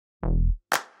Hi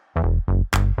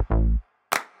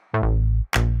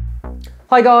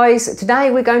guys,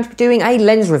 today we're going to be doing a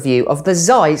lens review of the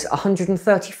Zeiss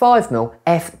 135mm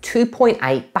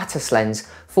f2.8 Batis lens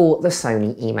for the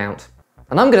Sony E-Mount.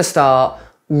 And I'm going to start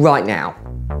right now.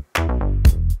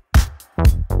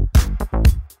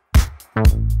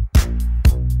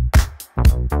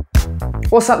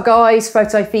 What's up guys,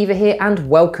 Photo Fever here and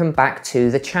welcome back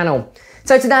to the channel.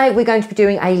 So today we're going to be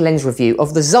doing a lens review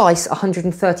of the Zeiss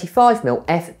 135mm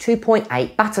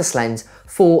f2.8 Batis lens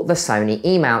for the Sony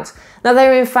E-Mount. Now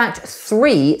there are in fact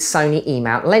three Sony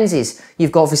E-Mount lenses.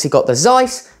 You've obviously got the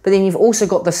Zeiss, but then you've also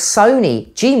got the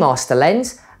Sony G-Master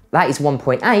lens, that is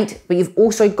 1.8, but you've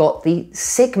also got the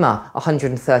Sigma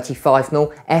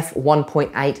 135mm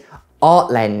f1.8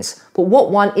 art lens. But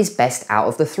what one is best out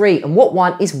of the three and what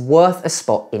one is worth a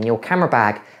spot in your camera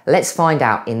bag? Let's find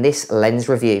out in this lens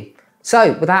review.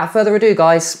 So without further ado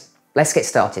guys, let's get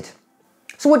started.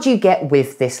 So what do you get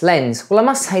with this lens? Well, I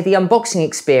must say the unboxing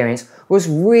experience was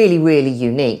really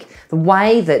unique. The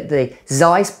way that the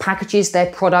Zeiss packages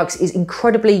their products is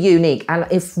incredibly unique and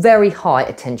a very high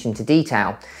attention to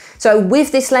detail. So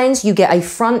with this lens, you get a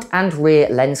front and rear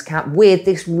lens cap with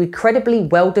this incredibly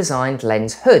well-designed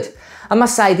lens hood. I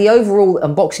must say the overall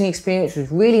unboxing experience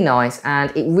was really nice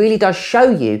and it really does show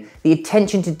you the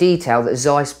attention to detail that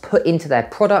Zeiss put into their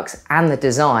products and the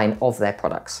design of their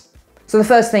products. So the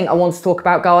first thing I want to talk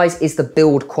about guys is the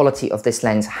build quality of this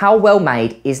lens. How well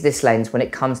made is this lens when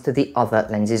it comes to the other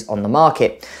lenses on the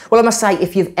market? Well, I must say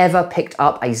if you've ever picked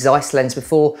up a Zeiss lens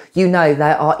before, you know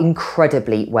they are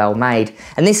incredibly well made.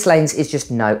 And this lens is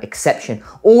just no exception.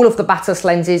 All of the Batis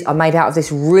lenses are made out of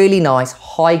this really nice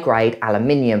high grade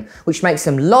aluminium, which makes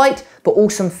them light but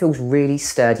also feels really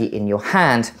sturdy in your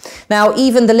hand. Now,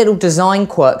 even the little design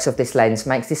quirks of this lens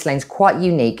makes this lens quite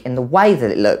unique in the way that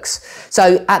it looks.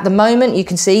 So at the moment, you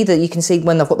can see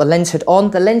when I've got the lens hood on,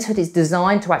 the lens hood is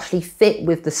designed to actually fit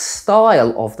with the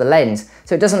style of the lens.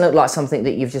 So it doesn't look like something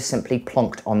that you've just simply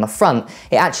plonked on the front.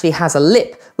 It actually has a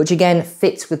lip, which again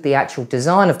fits with the actual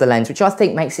design of the lens, which I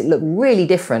think makes it look really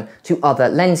different to other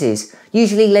lenses.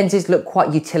 Usually lenses look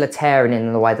quite utilitarian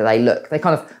in the way that they look. They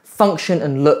kind of function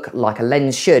and look like a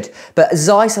lens should, but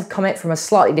Zeiss have come at it from a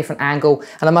slightly different angle,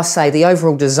 and I must say the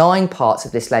overall design parts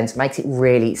of this lens makes it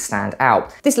really stand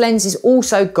out. This lens has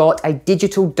also got a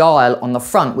digital dial on the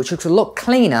front, which looks a lot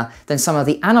cleaner than some of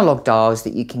the analog dials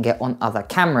that you can get on other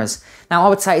cameras. Now I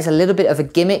would say it's a little bit of a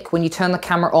gimmick. When you turn the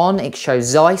camera on, it shows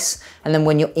Zeiss, and then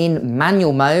when you're in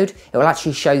manual mode, it will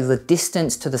actually show you the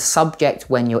distance to the subject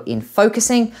when you're in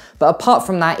focusing, but apart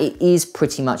from that, it is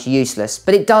pretty much useless.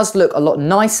 But it does look a lot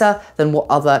nicer than what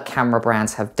other camera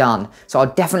brands have done. So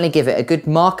I'll definitely give it a good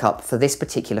markup for this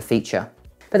particular feature.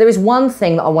 But there is one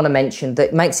thing that I want to mention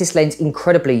that makes this lens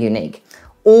incredibly unique.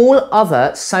 All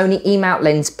other Sony E-Mount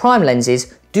lens prime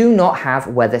lenses do not have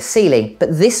weather sealing,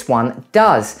 but this one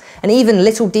does. And even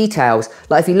little details,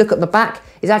 like if you look at the back,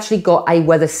 it's actually got a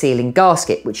weather sealing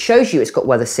gasket, which shows you it's got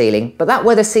weather sealing, but that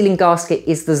weather sealing gasket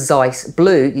is the Zeiss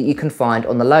blue that you can find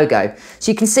on the logo.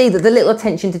 So you can see that the little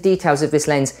attention to details of this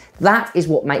lens, that is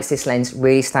what makes this lens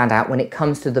really stand out when it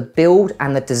comes to the build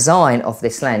and the design of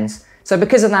this lens. So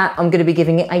because of that, I'm going to be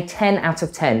giving it a 10 out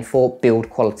of 10 for build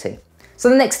quality. So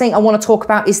the next thing I want to talk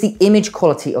about is the image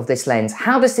quality of this lens.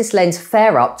 How does this lens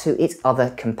fare up to its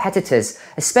other competitors,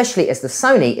 especially as the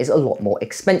Sony is a lot more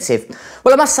expensive?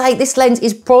 Well, I must say this lens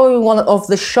is probably one of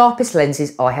the sharpest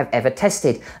lenses I have ever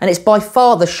tested, and it's by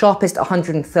far the sharpest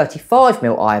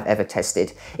 135mm I have ever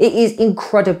tested. It is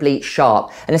incredibly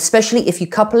sharp, and especially if you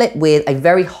couple it with a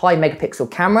very high megapixel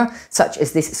camera, such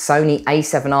as this Sony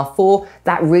A7R IV,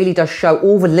 that really does show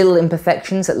all the little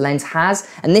imperfections that lens has,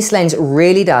 and this lens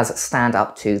really does stand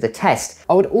up to the test.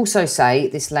 I would also say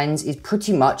this lens is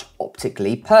pretty much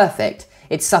optically perfect.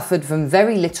 It suffered from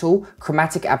very little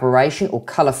chromatic aberration or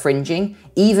color fringing,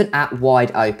 even at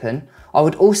wide open. I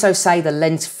would also say the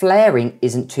lens flaring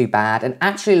isn't too bad and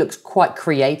actually looks quite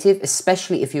creative,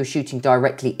 especially if you're shooting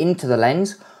directly into the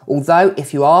lens. Although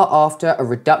if you are after a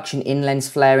reduction in lens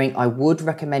flaring, I would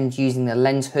recommend using the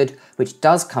lens hood, which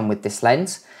does come with this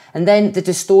lens. And then the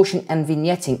distortion and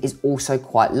vignetting is also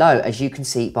quite low, as you can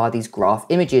see by these graph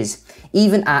images.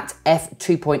 Even at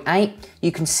f2.8,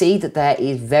 you can see that there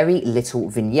is very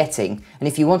little vignetting. And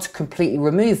if you want to completely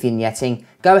remove vignetting,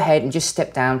 go ahead and just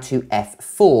step down to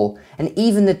f4. And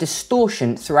even the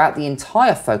distortion throughout the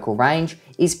entire focal range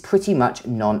is pretty much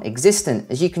non-existent.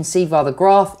 As you can see via the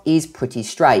graph, is pretty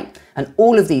straight. And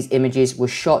all of these images were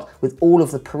shot with all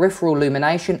of the peripheral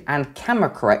illumination and camera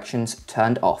corrections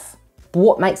turned off. But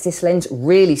what makes this lens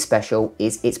really special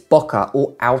is its bokeh,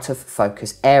 or out of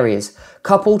focus areas,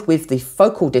 coupled with the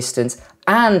focal distance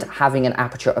and having an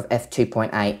aperture of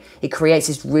f2.8, it creates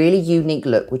this really unique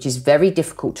look, which is very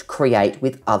difficult to create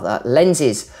with other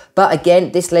lenses. But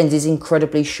again, this lens is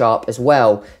incredibly sharp as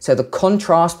well. So the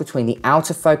contrast between the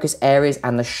outer focus areas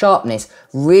and the sharpness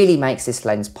really makes this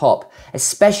lens pop,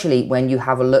 especially when you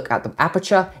have a look at the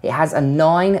aperture. It has a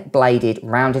 9-bladed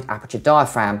rounded aperture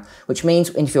diaphragm, which means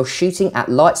if you're shooting at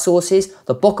light sources,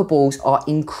 the bokeh balls are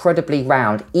incredibly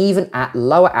round, even at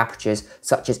lower apertures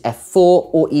such as f4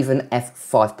 or even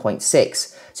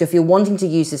f5.6. So if you're wanting to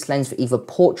use this lens for either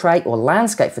portrait or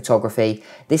landscape photography,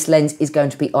 this lens is going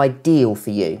to be ideal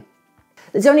for you.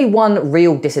 There's only one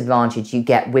real disadvantage you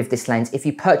get with this lens if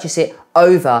you purchase it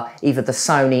over either the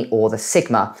Sony or the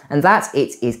Sigma, and that's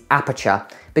its aperture.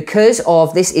 Because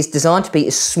of this is designed to be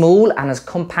as small and as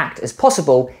compact as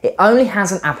possible, it only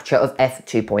has an aperture of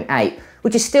f2.8,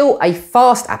 which is still a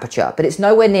fast aperture, but it's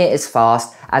nowhere near as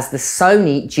fast as the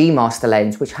Sony G-Master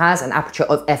lens, which has an aperture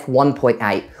of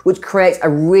f1.8, which creates a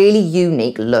really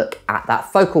unique look at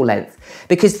that focal length.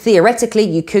 Because theoretically,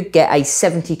 you could get a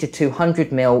 70 to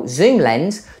 200mm zoom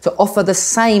lens to offer the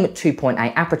same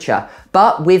 2.8 aperture,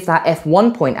 but with that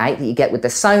f1.8 that you get with the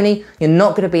Sony, you're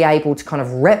not going to be able to kind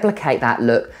of replicate that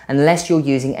look unless you're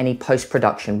using any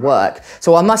post-production work.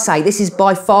 So I must say, this is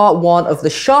by far one of the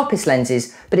sharpest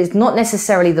lenses, but it's not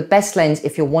necessarily the best lens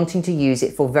if you're wanting to use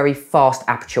it for very fast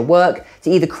aperture work, to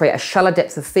either create a shallow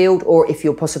depth of field or if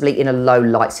you're possibly in a low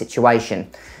light situation.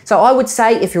 So I would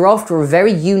say if you're after a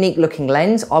very unique looking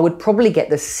lens, I would probably get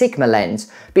the Sigma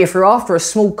lens. But if you're after a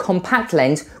small compact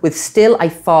lens with still a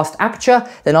fast aperture,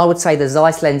 then I would say the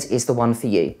Zeiss lens is the one for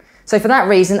you. So for that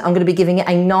reason, I'm going to be giving it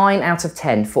a 9 out of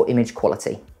 10 for image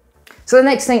quality. So the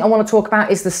next thing I want to talk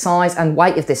about is the size and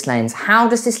weight of this lens. How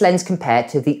does this lens compare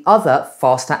to the other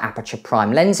faster aperture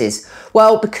prime lenses?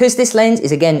 Well, because this lens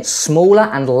is again smaller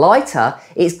and lighter,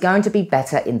 it's going to be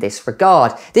better in this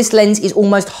regard. This lens is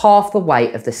almost half the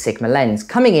weight of the Sigma lens,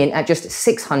 coming in at just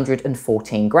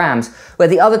 614 grams, where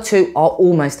the other two are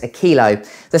almost a kilo.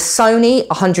 The Sony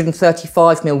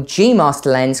 135mm G-Master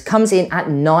lens comes in at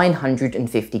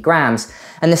 950 grams,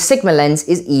 and the Sigma lens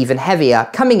is even heavier,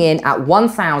 coming in at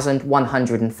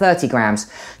 1,130 grams.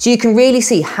 So you can really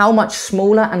see how much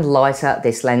smaller and lighter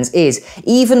this lens is.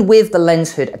 Even with the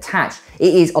lens hood attached,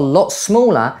 it is a lot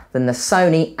smaller than the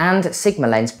Sony and Sigma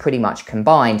lens pretty much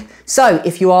combined. So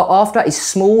if you are after a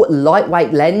small,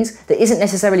 lightweight lens that isn't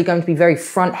necessarily going to be very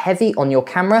front heavy on your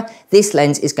camera, this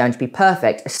lens is going to be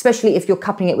perfect, especially if you're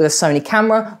coupling it with a Sony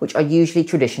camera, which are usually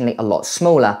traditionally a lot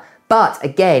smaller. But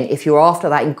again, if you're after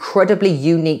that incredibly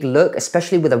unique look,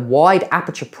 especially with a wide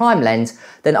aperture prime lens,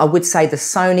 then I would say the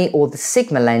Sony or the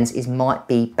Sigma lens might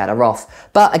be better off.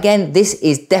 But again, this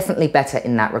is definitely better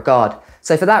in that regard.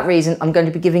 So for that reason, I'm going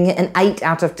to be giving it an 8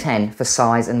 out of 10 for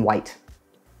size and weight.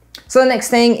 So the next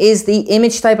thing is the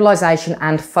image stabilization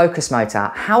and focus motor.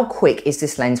 How quick is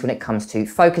this lens when it comes to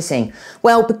focusing?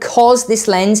 Well, because this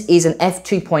lens is an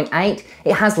f2.8,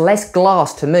 it has less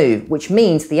glass to move, which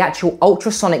means the actual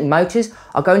ultrasonic motors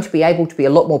are going to be able to be a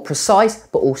lot more precise,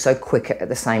 but also quicker at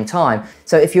the same time.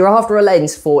 So if you're after a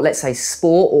lens for, let's say,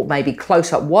 sport or maybe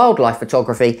close-up wildlife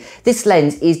photography, this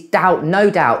lens is no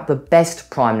doubt the best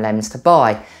prime lens to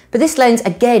buy. But this lens,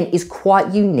 again, is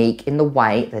quite unique in the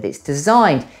way that it's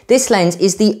designed. This lens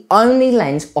is the only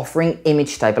lens offering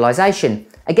image stabilization.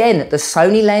 Again, the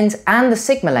Sony lens and the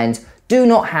Sigma lens do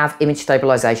not have image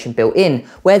stabilization built in,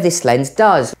 where this lens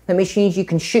does. That means you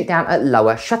can shoot down at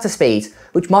lower shutter speeds,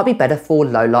 which might be better for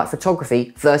low light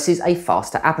photography versus a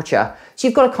faster aperture. So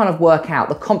you've got to kind of work out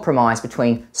the compromise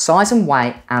between size and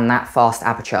weight and that fast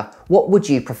aperture. What would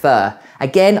you prefer?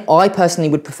 Again, I personally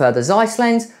would prefer the Zeiss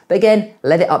lens, but again,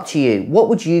 let it up to you. What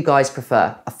would you guys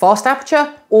prefer? A fast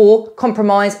aperture or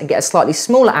compromise and get a slightly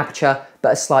smaller aperture,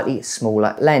 but a slightly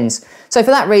smaller lens? So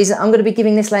for that reason, I'm going to be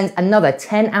giving this lens another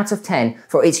 10 out of 10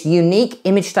 for its unique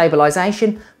image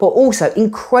stabilization, but also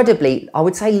incredibly, I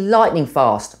would say, lightning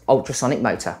fast ultrasonic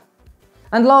motor.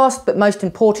 And last but most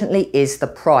importantly is the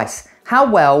price. How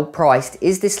well priced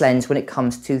is this lens when it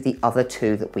comes to the other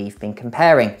two that we've been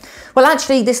comparing? Well,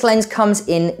 actually, this lens comes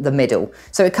in the middle.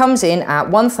 So it comes in at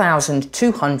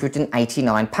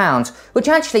 £1,289, which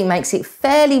actually makes it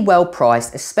fairly well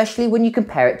priced, especially when you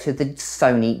compare it to the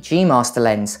Sony G-Master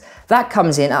lens. That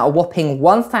comes in at a whopping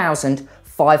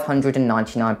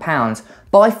 £1,599.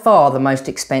 By far the most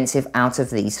expensive out of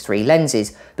these three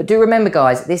lenses. But do remember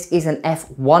guys, this is an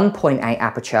f1.8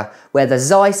 aperture, where the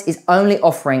Zeiss is only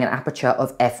offering an aperture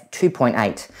of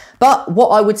f2.8. But what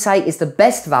I would say is the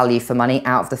best value for money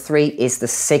out of the three is the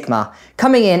Sigma,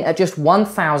 coming in at just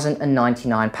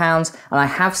 £1,099, and I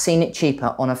have seen it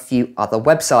cheaper on a few other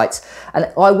websites. And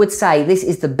I would say this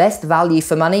is the best value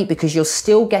for money because you're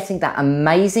still getting that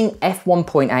amazing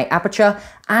f1.8 aperture,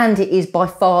 and it is by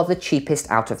far the cheapest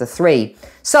out of the three.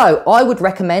 So I would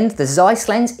recommend the Zeiss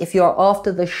lens if you're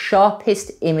after the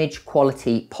sharpest image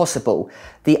quality possible.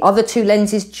 The other two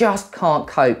lenses just can't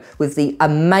cope with the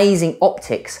amazing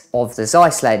optics of the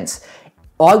Zeiss lens.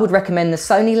 I would recommend the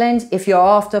Sony lens if you're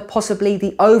after possibly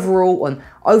the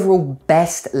overall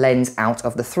best lens out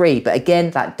of the three. But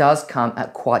again, that does come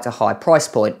at quite a high price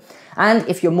point. And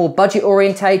if you're more budget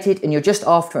orientated and you're just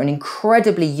after an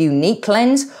incredibly unique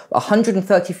lens,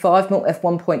 135mm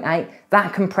f1.8,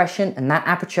 that compression and that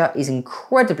aperture is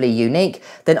incredibly unique,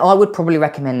 then I would probably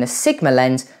recommend the Sigma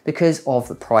lens because of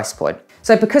the price point.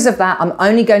 So because of that, I'm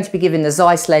only going to be giving the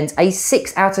Zeiss lens a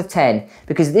 6 out of 10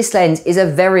 because this lens is a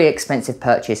very expensive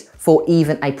purchase for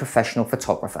even a professional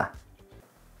photographer.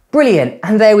 Brilliant,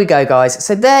 and there we go guys.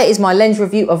 So there is my lens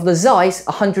review of the Zeiss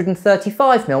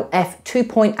 135mm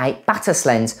f2.8 Batis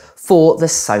lens for the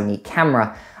Sony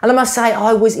camera. And I must say,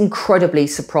 I was incredibly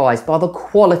surprised by the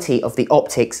quality of the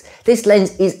optics. This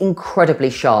lens is incredibly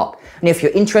sharp. And if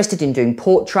you're interested in doing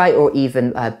portrait or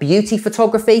even beauty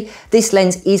photography, this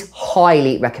lens is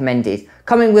highly recommended,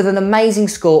 coming with an amazing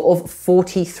score of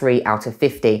 43 out of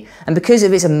 50. And because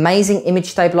of its amazing image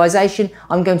stabilization,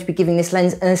 I'm going to be giving this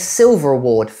lens a silver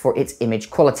award for its image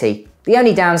quality. The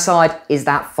only downside is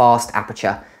that fast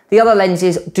aperture. The other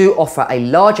lenses do offer a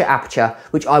larger aperture,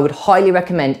 which I would highly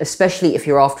recommend, especially if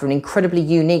you're after an incredibly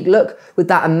unique look with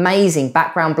that amazing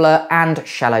background blur and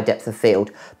shallow depth of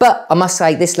field. But I must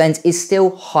say this lens is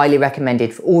still highly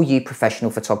recommended for all you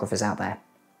professional photographers out there.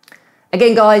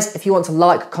 Again guys, if you want to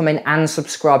like, comment and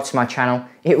subscribe to my channel,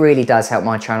 it really does help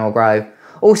my channel grow.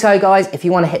 Also guys, if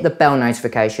you want to hit the bell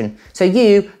notification so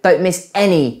you don't miss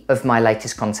any of my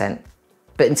latest content.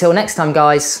 But until next time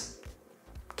guys,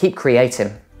 keep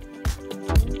creating.